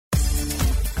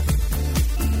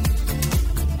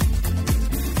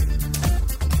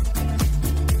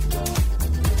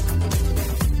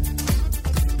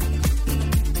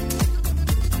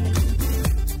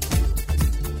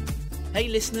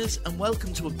listeners, and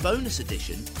welcome to a bonus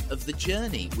edition of The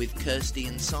Journey with Kirsty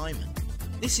and Simon.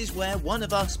 This is where one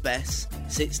of us Bess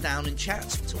sits down and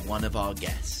chats to one of our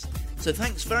guests. So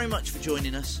thanks very much for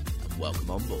joining us and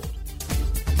welcome on board.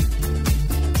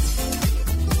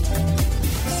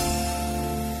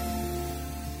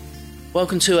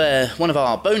 Welcome to one of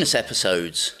our bonus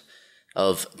episodes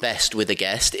of Best with a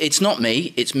Guest. It's not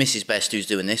me, it's Mrs. Best who's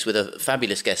doing this with a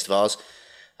fabulous guest of ours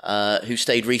who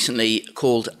stayed recently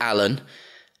called Alan.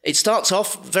 It starts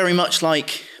off very much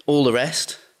like all the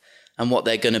rest and what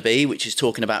they're going to be, which is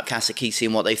talking about Casa Kisi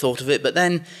and what they thought of it, but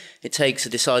then it takes a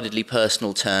decidedly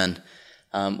personal turn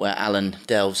where Alan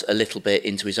delves a little bit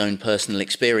into his own personal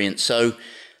experience. So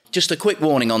just a quick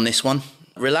warning on this one.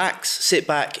 Relax, sit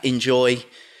back, enjoy.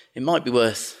 It might be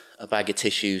worth a bag of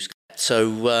tissues.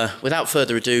 So without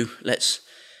further ado, let's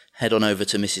head on over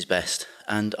to Mrs. Best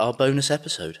and our bonus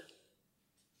episode.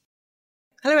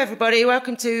 Hello everybody,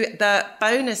 welcome to the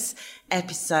bonus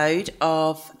episode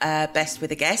of Best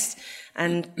with a Guest.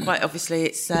 And quite obviously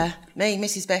it's me,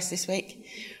 Mrs. Best this week,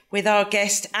 with our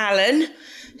guest Alan,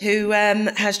 who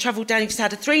has travelled down. He's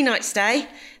had a 3-night stay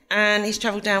and he's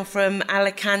travelled down from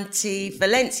Alicante,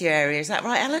 Valencia area. Is that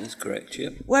right, Alan? That's correct,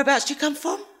 yep. Whereabouts do you come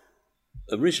from?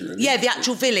 Originally? Yeah, the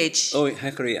actual village. Oh,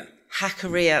 Jacaria.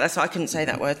 Jacaria, that's why I couldn't say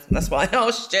that word. That's why I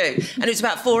asked you. And it was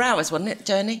about 4 hours, wasn't it,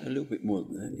 journey? A little bit more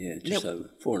than that, yeah. Just over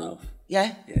 4.5.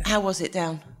 Yeah? Yeah. How was it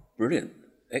down? Brilliant.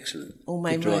 Excellent. All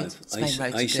main Good drive. roads. It's main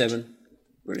roads are A7. good.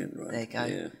 Brilliant, right. There you go.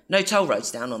 Yeah. No toll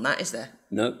roads down on that, is there?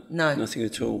 No. No. Nothing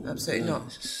at all. Absolutely No, not.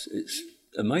 It's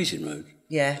amazing road.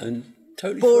 Yeah. And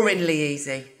totally Boringly free.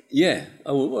 easy. Yeah.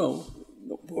 Oh, well,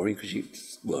 not boring because you...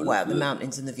 Well, the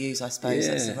mountains and the views, I suppose.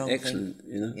 Yeah, That's the wrong excellent, thing.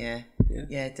 you know.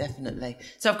 Yeah, definitely.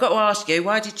 So I've got to ask you,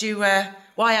 why did you,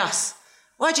 why us?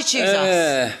 Why did you choose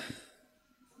us?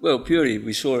 Well, purely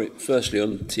we saw it firstly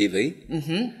on TV.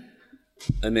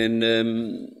 Mm-hmm. And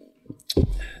then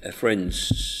our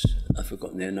friends, I've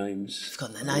forgotten their names. I've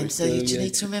forgotten their names, so you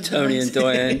need to remember Tony names.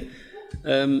 and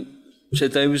Diane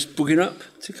said they was booking up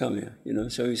to come here, you know.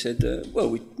 So he said,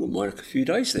 well, we wouldn't mind a few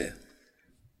days there.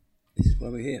 This is why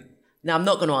we're here. Now, I'm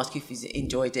not going to ask you if you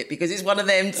enjoyed it, because it's one of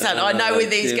them, I know with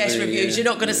these guest reviews, you're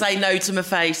not going to say no to my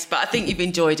face, but I think you've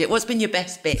enjoyed it. What's been your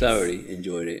best bit? Thoroughly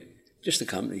enjoyed it. Just the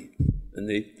company and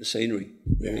the scenery,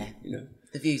 really, you know.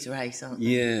 The views are ace, aren't they?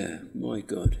 Yeah, my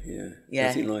God, yeah.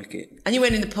 Nothing like it. And you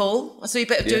went in the pool. I saw you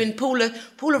better doing pool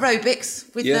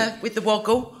aerobics with the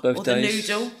woggle Both or days.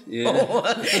 the noodle,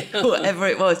 Yeah. or whatever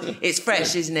it was. It's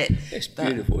fresh, isn't it? It's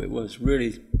beautiful. It was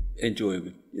really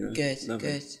enjoyable, you know. Good,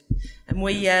 Lovely. good. And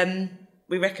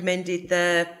we recommended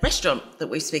the restaurant that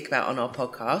we speak about on our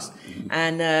podcast,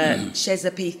 and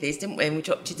Sheza Pithis, didn't we? And we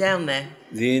dropped you down there.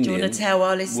 The Indian. Do you want to tell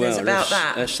our listeners about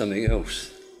that? That's something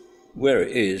else. Where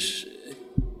it is,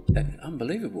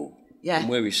 unbelievable. Yeah. And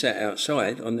where we sat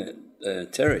outside on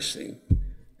that terrace thing,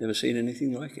 never seen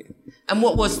anything like it. And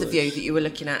what was the view that you were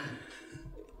looking at?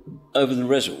 Over the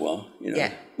reservoir, you know,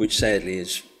 Yeah. which sadly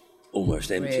is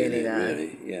almost empty. Really, now, though.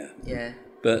 really, yeah. Yeah.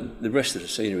 But the rest of the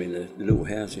scenery in the little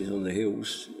houses on the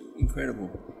hills,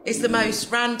 incredible. It's the most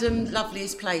random,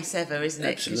 loveliest place ever, isn't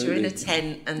it? Because you're in a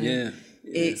tent and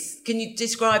it's... Can you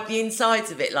describe the insides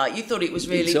of it? Like, you thought it was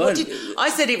really... I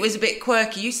said it was a bit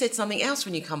quirky. You said something else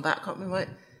when you come back. I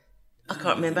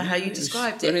can't remember how you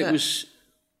described it. It was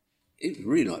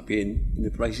really like being in a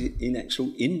place in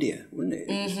actual India, wasn't it?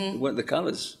 It was the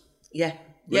colours. Yeah.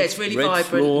 Yeah, it's really red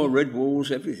vibrant. Floor, red walls,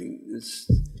 everything. It's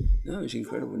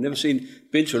incredible.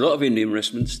 Been to a lot of Indian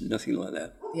restaurants, nothing like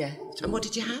that. Yeah. And what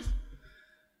did you have?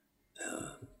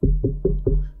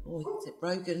 Is it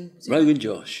Rogan? Rogan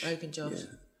Josh. Rogan Josh. Yeah.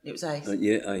 It was ace.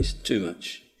 Ace. Too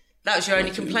much. That was your only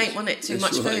complaint, wasn't it? Too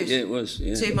That's much right. food. Yeah, it was.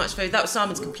 Yeah. Too much food. That was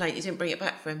Simon's complaint. You didn't bring it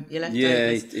back for him. You left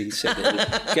Yeah, he said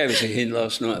it. Gave us a hint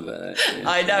last night about that. Yeah.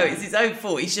 I know, it's his own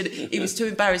fault. He was too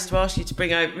embarrassed to ask you to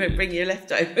bring your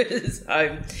leftovers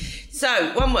home.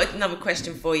 So, another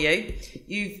question for you.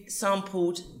 You've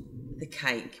sampled the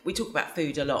cake. We talk about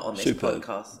food a lot on this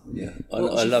podcast. Yeah,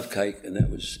 I love cake, and that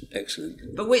was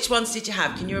excellent. But which ones did you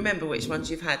have? Can you remember which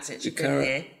ones you've had since you've been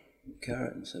here?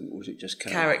 Carrot and something, or was it just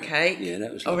carrot? Carrot cake. Yeah,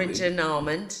 that was lovely. Orange and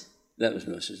almond. That was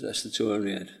nice. That's the two I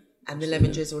only had. And the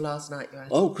lemon drizzle last night you had.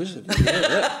 Oh, because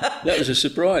that was a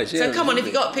surprise. Yeah, so come on, if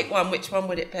you got to pick one, which one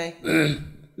would it be?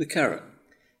 The carrot.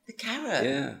 The carrot?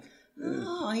 Yeah.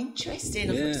 Oh, interesting.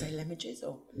 I thought you say lemon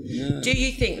drizzle. No. Do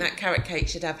you think that carrot cake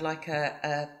should have like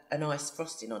a nice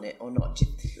frosting on it or not?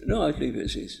 No, I'd leave it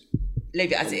as is.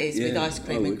 Leave it as it is with ice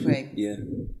cream and cream? Yeah,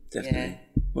 definitely.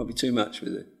 Might be too much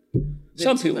with it.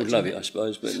 Some people would love it, I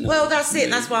suppose, but no. Well, that's it.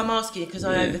 That's why I'm asking you, because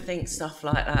I overthink stuff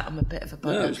like that. I'm a bit of a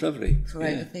bugger. No, it's lovely. For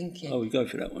overthinking. I would go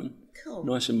for that one. Cool.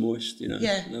 Nice and moist,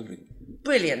 Yeah. Lovely.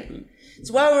 Brilliant.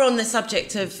 So while we're on the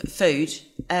subject of food,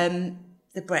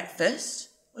 the breakfast,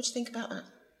 what do you think about that?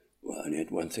 Well, I only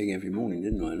had one thing every morning,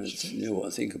 didn't I? And you know what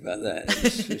I think about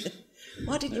that.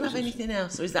 Why didn't you have anything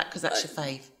else? Or is that because that's your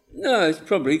fave? No, it's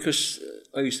probably because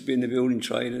I used to be in the building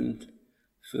trade and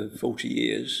for 40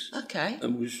 years. Okay.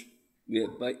 And was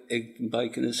egg and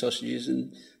bacon and sausages,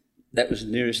 and that was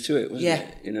the nearest to it, wasn't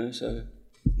it? So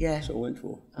that's what I went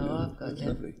for. I've got you.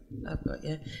 Lovely. I've got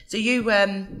you. So you,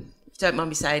 don't mind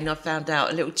me saying, I found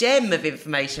out a little gem of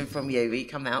information from you. You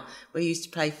come out where you used to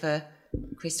play for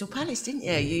Crystal Palace, didn't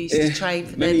you? You used to train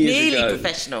for them, nearly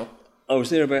professional. I was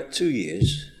there about 2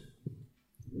 years,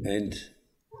 and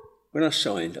when I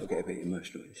signed, I'll get a bit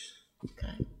emotional.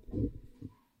 Okay.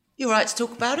 You all right to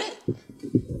talk about it?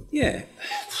 Yeah,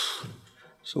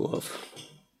 sort of.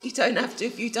 You don't have to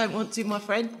if you don't want to, my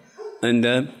friend. And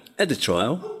at the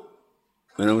trial,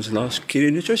 when I was the last kid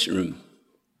in the dressing room,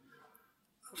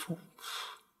 I thought,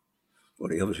 well,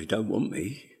 they obviously don't want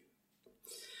me.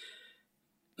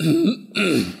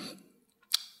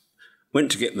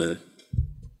 Went to get my,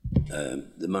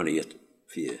 the money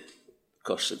for your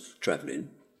cost of travelling.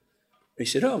 He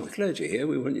said, oh, we're glad you're here.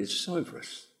 We want you to sign for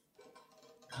us.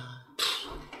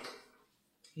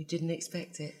 You didn't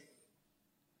expect it.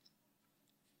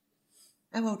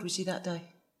 How old was you that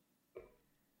day?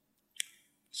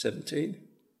 17.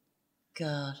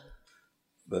 God.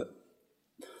 But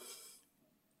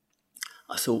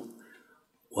I thought,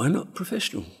 why not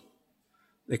professional?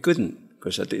 They couldn't,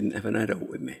 because I didn't have an adult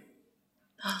with me.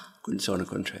 Couldn't sign a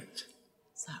contract.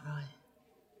 Is that right?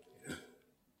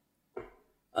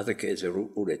 Other kids are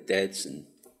all their dads,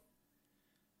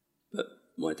 but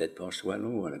my dad passed away a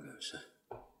long while ago, so.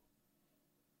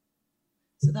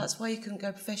 So that's why you couldn't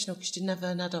go professional, because you didn't have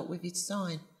an adult with you to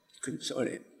sign? Couldn't sign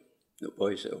it, not by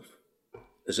yourself.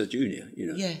 As a junior,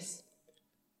 Yes.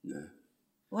 No.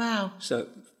 Wow. So,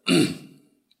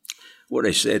 what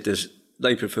they said is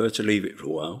they prefer to leave it for a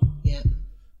while. Yeah.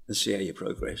 And see how you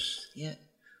progress. Yeah.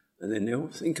 And then they'll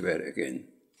think about it again.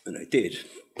 And they did.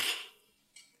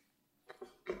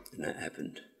 And that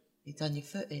happened. You done your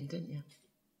foot in, didn't you?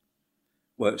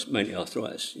 Well, it's mainly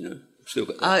arthritis, Still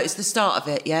got that. Oh, it's the start of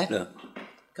it, yeah? No.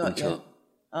 Got you.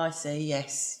 I see,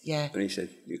 yes, yeah. And he said,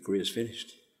 your career's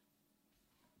finished.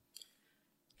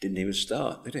 Didn't even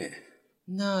start, did it?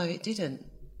 No, it didn't.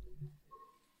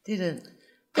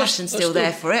 Passion's still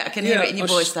there for it. I can hear it in your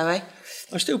voice, though, eh?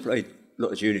 I still played a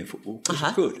lot of junior football, because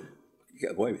I could. You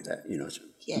get away with that,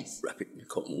 Yes. Wrap it in the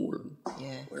cotton wool and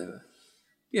Yeah. whatever.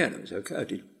 Yeah, and it was okay. I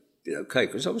did okay,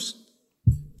 because I was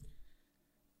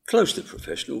close to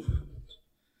professional.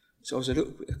 So I was a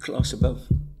little bit a class above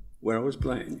where I was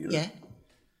playing, Yeah.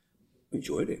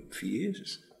 Enjoyed it for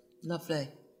years. Lovely.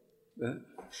 But,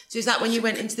 So is that when you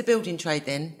went into the building trade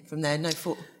then, from there? No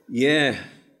foot? yeah,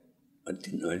 I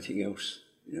didn't know anything else,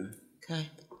 Okay.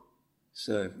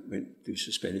 So I went to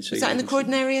suspended Was season. that in the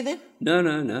Croydon area then?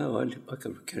 No. I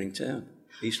come from Canning Town,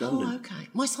 East London. Oh, okay.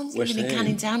 My son's West living in Ham.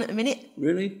 Canning Town at the minute.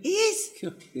 Really? He is.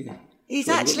 Yeah. He's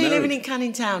Well, actually got living married. in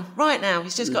Canning Town right now.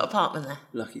 He's just got an apartment there.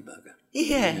 Lucky bugger.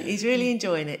 Yeah, he's really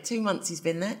enjoying it. 2 months he's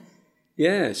been there.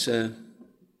 Yeah, it's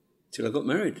till I got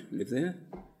married. Lived there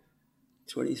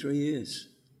 23 years.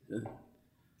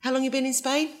 How long you been in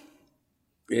Spain?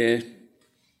 Yeah,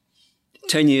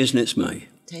 10 years next May.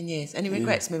 10 years. Any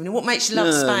regrets moving? What makes you love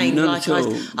No, Spain? none Like at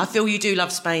all. I feel you do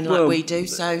love Spain like we do.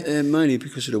 So, Mainly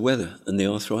because of the weather and the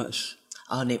arthritis.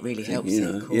 and it really helps. you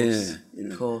it, know, of course. yeah,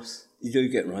 Of course. You do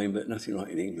get rain, but nothing like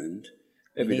in England.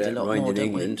 Every need day a it lot rained more, in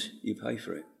don't we? England, you pay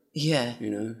for it. Yeah.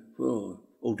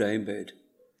 All day in bed.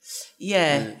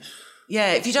 Yeah.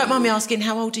 Yeah. If you don't mind me asking,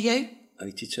 how old are you? 82.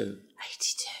 82.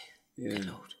 Yeah. Good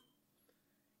Lord.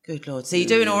 Good Lord. So you're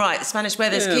doing all right. The Spanish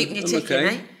weather's keeping you I'm ticking,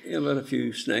 okay. eh? Yeah, I've had a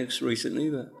few snacks recently,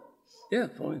 but yeah,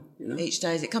 fine. Each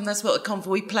day as it comes. That's what it comes for.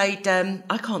 We played,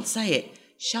 I can't say it.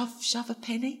 Shove a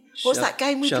penny? What's that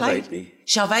game we played? Shove-Halfpenny.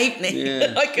 Shove-Halfpenny.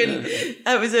 Yeah, I couldn't.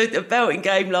 That was a belting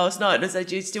game last night. And I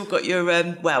said, you've still got your,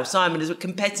 Simon has a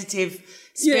competitive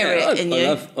spirit in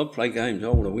you. I play games. I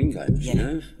want to win games,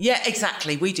 Yeah,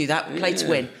 exactly. We do that. We play to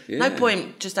win. No yeah.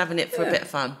 point just having it for a bit of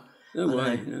fun. No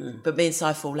way, no. But me and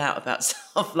Si fall out about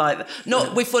stuff like that.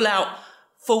 Not we fall out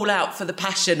for the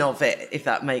passion of it, if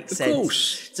that makes sense. Of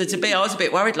course. So I was a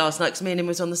bit worried last night because me and him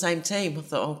was on the same team. I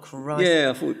thought, oh Christ.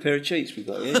 Yeah, I thought a pair of cheats we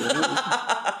got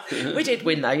here. We did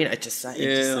win though, just saying.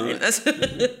 Yeah, just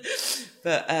saying.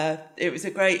 But it was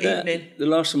a great evening. The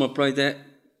last time I played that,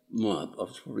 I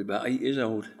was probably about 8 years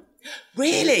old.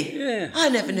 Really? Yeah. I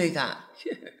never knew that.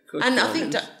 Yeah, of Coach And I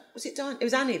think, Diamonds. was it Diane? It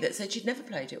was Annie that said she'd never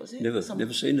played it, was it?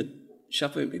 Never seen a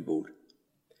shuffle empty board.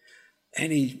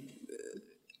 Annie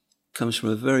comes from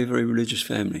a very, very religious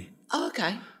family. Oh,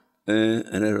 okay. And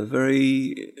had a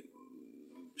very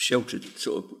sheltered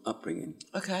sort of upbringing.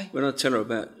 Okay. When I tell her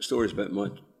about stories about my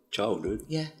childhood,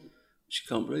 Yeah. she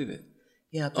can't believe it.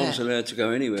 Yeah, I I bet. was allowed to go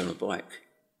anywhere on a bike,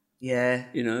 Yeah.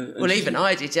 you know. Well, even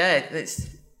I did, yeah.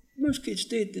 Most kids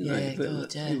did, didn't they? Yeah, But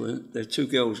God, yeah. they weren't. They're two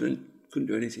girls and couldn't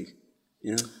do anything,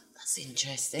 you know. That's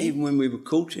interesting. Even when we were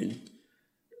courting,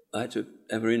 I had to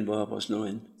have her in by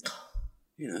 9:30.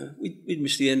 You know, we'd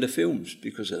miss the end of films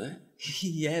because of that.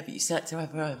 Yeah, but you sat to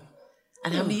have her home.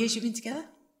 And how many years you been together?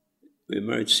 We were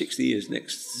married 60 years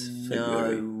next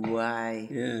February. No way.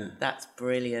 Yeah, That's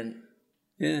brilliant.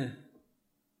 yeah,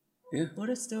 yeah. What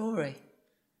a story.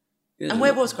 Yeah, And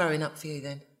where was growing up for you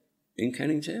then? in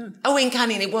Canning Town. Oh, in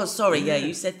Canning it was. Sorry, yeah,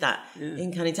 you said that.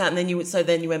 In Canning Town. And then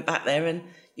you went back there and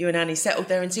you and Annie settled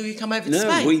there until you come over to No,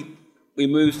 Spain. we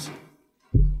moved.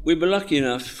 We were lucky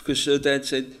enough because her dad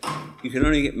said you can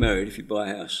only get married if you buy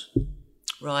a house.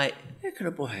 Right. How could I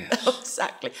buy a house?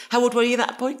 Exactly. How old were you at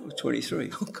that point? I was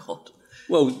 23. Oh, God.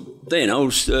 Well, then I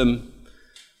was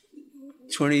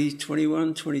 20,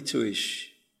 21, 22-ish.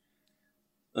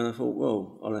 And I thought,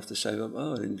 well, I'll have to save up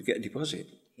hard and get a deposit.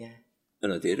 Yeah.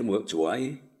 And I did and worked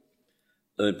away.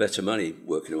 Earned better money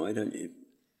working away, don't you?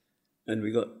 And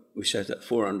we saved up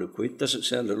 400 quid. Doesn't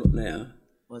sound a lot now.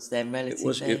 Was there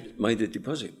relative there? It made a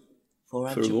deposit.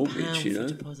 £400 for a mortgage, you know.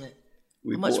 for deposit.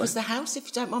 We How much bought was the house, if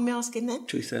you don't mind me asking then?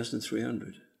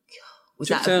 2,300. Was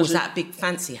 2000 that a big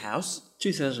fancy house?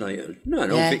 2,800. No,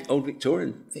 an Yeah. old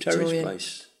Victorian terrace Victorian.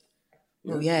 place.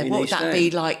 Oh, yeah. in What would East that End.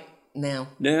 be like now?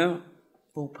 Now,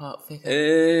 Ballpark figure?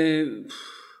 uh,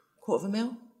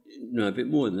 $250,000? no, a bit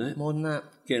more than that. More than that?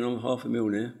 Getting on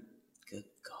 $500,000 now. Good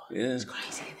God. Yeah. It's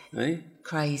crazy, isn't it? Eh?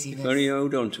 Craziness. If only you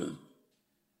hold on to them.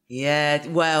 Yeah,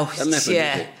 well, Doesn't happen,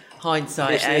 yeah. does it?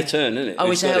 Hindsight, It's their turn, isn't it? I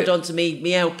wish They've I got held it. on to me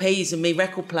LPs and me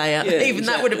record player. Yeah, Even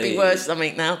that would have been exactly. worse, I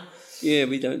think, now. Yeah,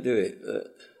 we don't do it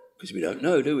because we don't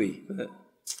know, do we? But,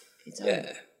 You don't.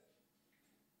 yeah.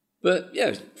 But,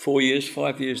 yeah, 4 years,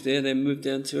 5 years there, then moved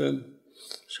down to,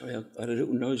 sorry, I had a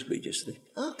little nosebleed yesterday.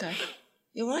 Okay.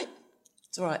 You all right?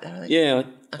 It's all right there, I think. Yeah,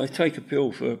 I take a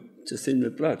pill to thin the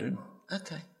blood, and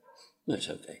Okay. no, it's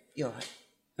okay. You're all right.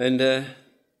 And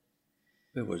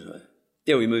where was I?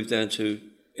 Yeah, we moved down to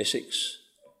Essex,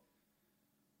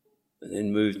 and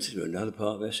then moved to another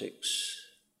part of Essex,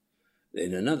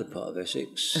 then another part of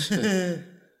Essex,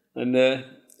 and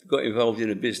got involved in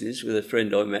a business with a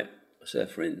friend I met. I say a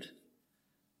friend,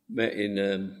 met in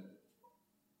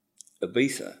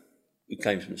Ibiza. We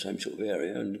came from the same sort of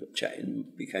area and got chatting,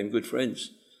 became good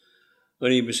friends.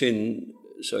 And he was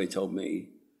so he told me,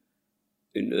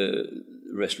 in the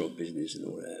restaurant business and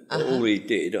all that. But all he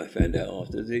did, I found out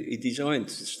after, he designed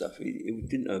stuff. He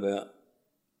didn't know about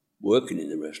working in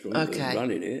the restaurant, Okay. but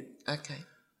running it. Okay.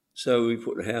 So we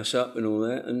put the house up and all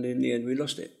that, and in the end we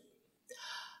lost it.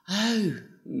 Oh,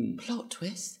 plot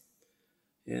twist.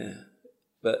 Yeah.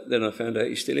 But then I found out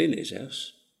he's still in his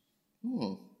house.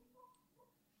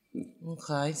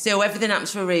 Okay. So everything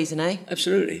happens for a reason, eh?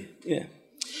 Absolutely, yeah.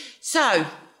 So,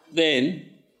 Then,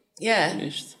 yeah.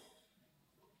 finished,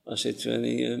 I said to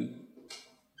Annie,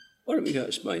 why don't we go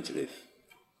to Spain to live?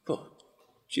 Oh,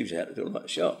 she was out the door like a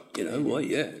shot, you know. Why,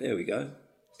 yeah, there we go.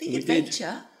 Big We did.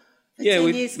 adventure. For Yeah, 10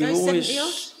 we've years ago, always- 70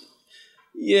 odd.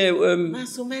 Yeah,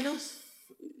 Más o menos.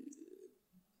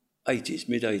 80s,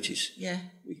 mid-80s. Yeah.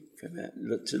 We came out and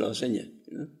looked to La Senya,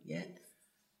 you know. Yeah.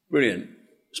 Brilliant.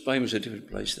 Spain was a different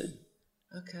place then,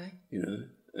 Okay. you know,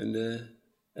 and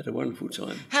had a wonderful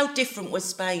time. How different was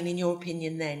Spain, in your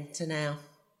opinion, then to now?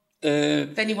 Uh,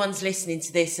 If anyone's listening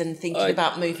to this and thinking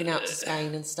about moving out to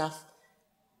Spain and stuff.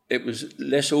 it was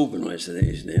less organised than it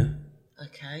is now.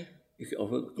 Okay. I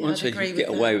won't I'd say you agree could with get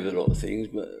that. away with a lot of things,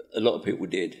 but a lot of people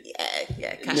did.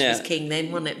 Yeah. Cash Now- was king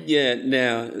then, wasn't it? Yeah,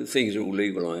 now things are all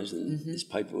legalised and there's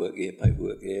paperwork here,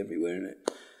 everywhere, isn't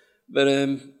it? But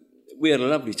we had a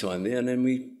lovely time there, and then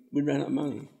we ran out of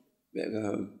money. We had to go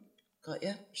home, Got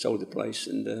you? sold the place,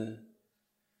 and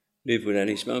lived with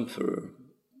Annie's mum for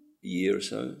a year or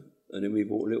so, and then we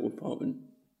bought a little apartment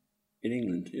in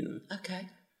England, you know, Okay.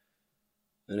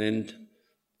 and then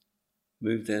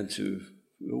moved down to.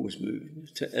 We always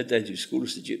moved. Our dad used to call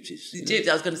us the gypsies. you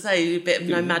know. I was going to say, a bit of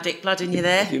nomadic blood in you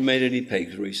there. You made any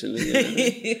pegs recently?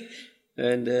 You know?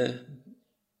 And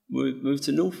moved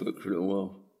to Norfolk for a little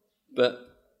while. But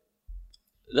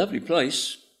lovely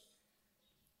place,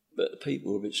 but the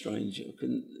people were a bit strange. I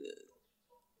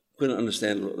couldn't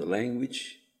understand a lot of the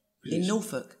language. In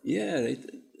Norfolk? Yeah, they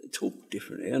talk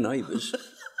differently. Our neighbours,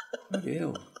 bloody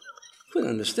hell. couldn't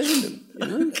understand them, you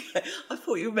know. Okay. I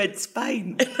thought you meant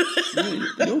Spain.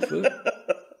 Norfolk.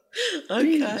 Okay.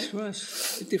 Jesus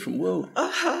Christ, a different world.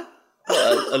 Uh-huh.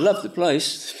 I loved the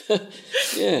place.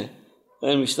 Yeah.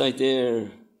 And we stayed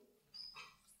there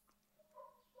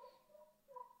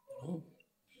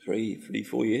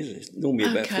 4 years.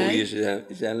 Normally about 4 years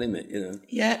is our limit, you know.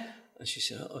 Yeah. And she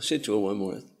said, I said to her one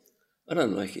morning, I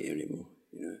don't like it here anymore,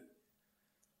 you know.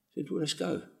 I said, well, let's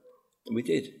go. And we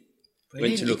did.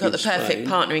 Brilliant. You've got the perfect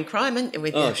partner in crime, haven't you,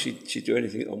 with you? She'd do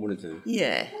anything I want to do.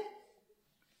 Yeah.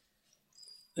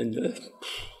 And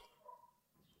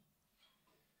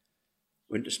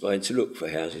went to Spain to look for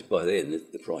houses. By then,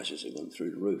 the prices had gone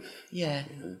through the roof. Yeah.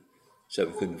 You know, so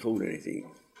we couldn't afford anything.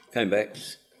 Came back,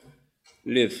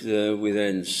 lived with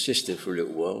Anne's sister for a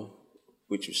little while,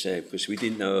 which was sad because we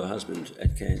didn't know her husband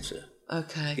had cancer.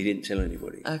 Okay. He didn't tell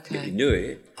anybody. Okay. But he knew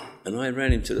it, and I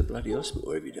ran him to the bloody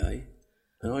hospital every day,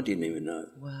 and I didn't even know.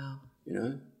 Wow. You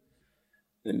know?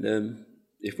 And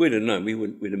if we'd have known,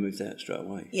 we'd have moved out straight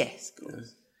away. Yes, of course. You know?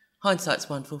 Hindsight's a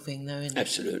wonderful thing, though, isn't it?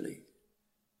 Absolutely.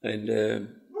 And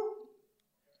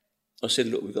I said,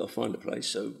 look, we've got to find a place.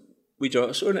 So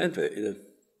I saw an advert in a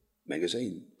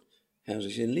magazine,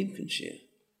 houses in Lincolnshire.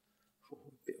 A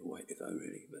bit of a way to go,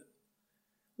 really. But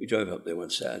we drove up there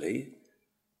one Saturday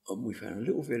and we found a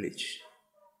little village.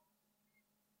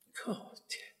 God,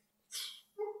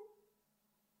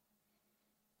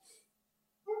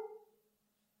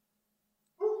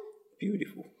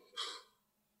 beautiful.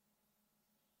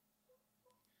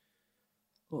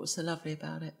 What was so lovely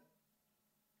about it?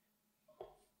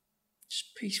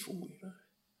 Just peaceful, you know.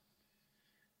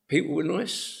 People were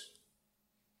nice.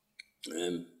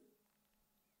 In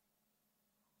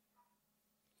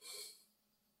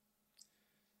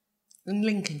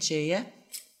Lincolnshire, yeah?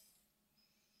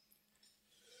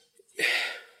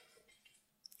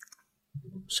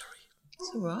 Sorry.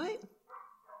 It's all right.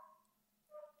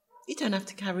 You don't have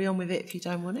to carry on with it if you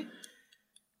don't want to.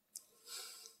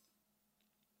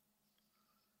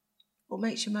 What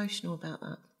makes you emotional about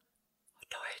that? I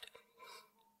died.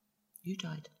 You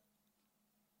died.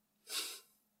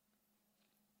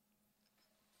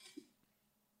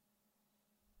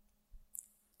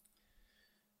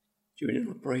 During an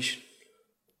operation.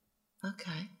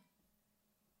 Okay.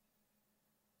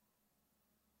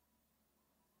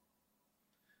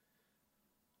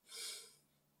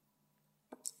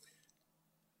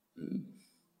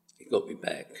 It got me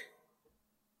back.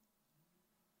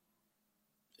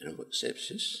 And I got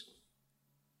sepsis.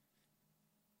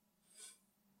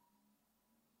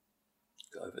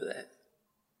 Got over that.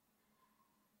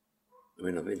 And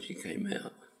when I eventually came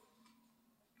out,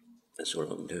 that's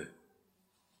all I can do.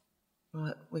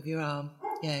 Right, with your arm.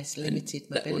 Yeah, it's limited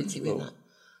mobility with that.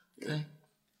 Okay.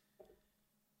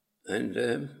 And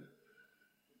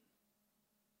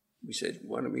we said,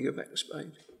 why don't we go back to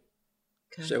Spain?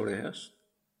 Okay. Sell the house.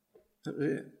 That was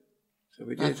it. So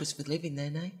we did. Life was for living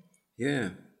then, eh? Yeah.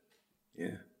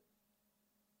 Yeah.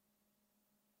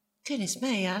 Goodness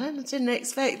me, Alan, I didn't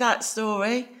expect that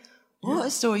story. What a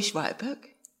story. You should write a book.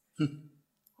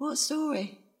 What a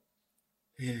story.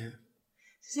 Yeah.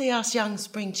 See us young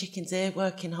spring chickens here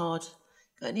working hard.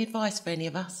 Got any advice for any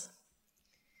of us?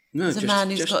 No, As a man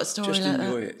who's got a story just like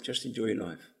enjoy that. it. Just enjoy your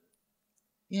life.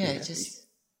 Yeah, just...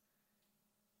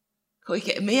 Got you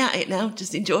getting me at it now.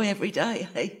 Just enjoy every day,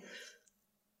 hey?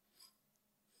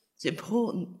 It's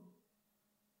important.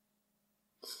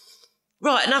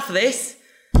 Right, enough of this.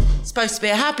 It's supposed to be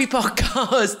a happy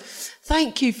podcast.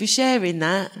 Thank you for sharing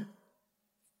that.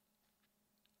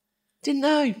 Didn't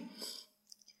know.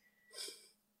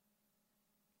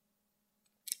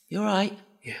 You all right?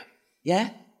 Yeah. Yeah?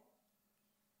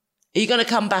 Are you going to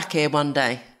come back here one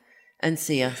day and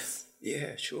see us?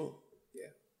 Yeah, sure. Yeah.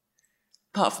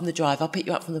 Apart from the drive, I'll pick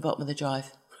you up from the bottom of the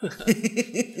drive.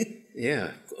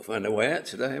 Yeah, got to find a way out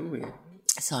today, haven't we?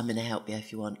 Simon will help you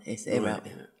if you want. He'll help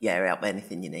you. Yeah, he'll help with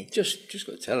anything you need. Just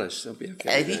got to tell us. I'll be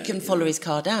okay. You can follow his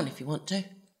car down if you want to.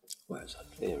 Well, it's up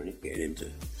there, and it getting him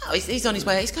to. Oh, he's on his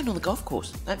way. He's going on the golf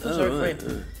course. Don't feel sorry for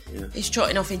him. Yeah. He's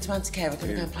trotting off into Antiquera. Going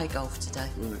to go and play golf today.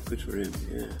 Right, good for him.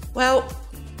 Yeah. Well,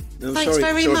 No, thanks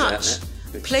very sorry much. about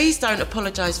that. Please don't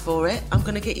apologise for it. I'm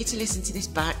going to get you to listen to this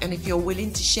back, and if you're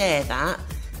willing to share that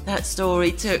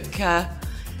story took.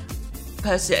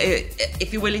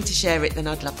 If you're willing to share it, then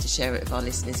I'd love to share it with our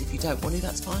listeners. If you don't want to,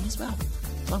 that's fine as well.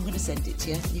 So I'm going to send it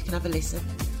to you. You can have a listen,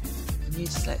 and you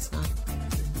just let us know.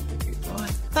 All right.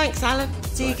 Thanks, Alan.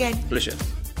 See you again. Pleasure.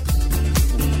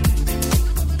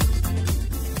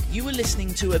 You were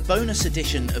listening to a bonus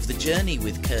edition of The Journey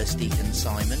with Kirsty and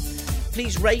Simon.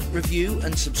 Please rate, review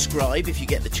and subscribe if you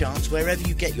get the chance wherever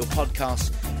you get your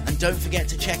podcasts, And don't forget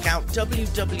to check out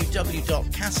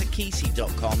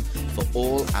www.casakisi.com for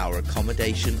all our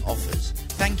accommodation offers.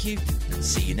 Thank you and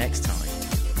see you next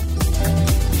time.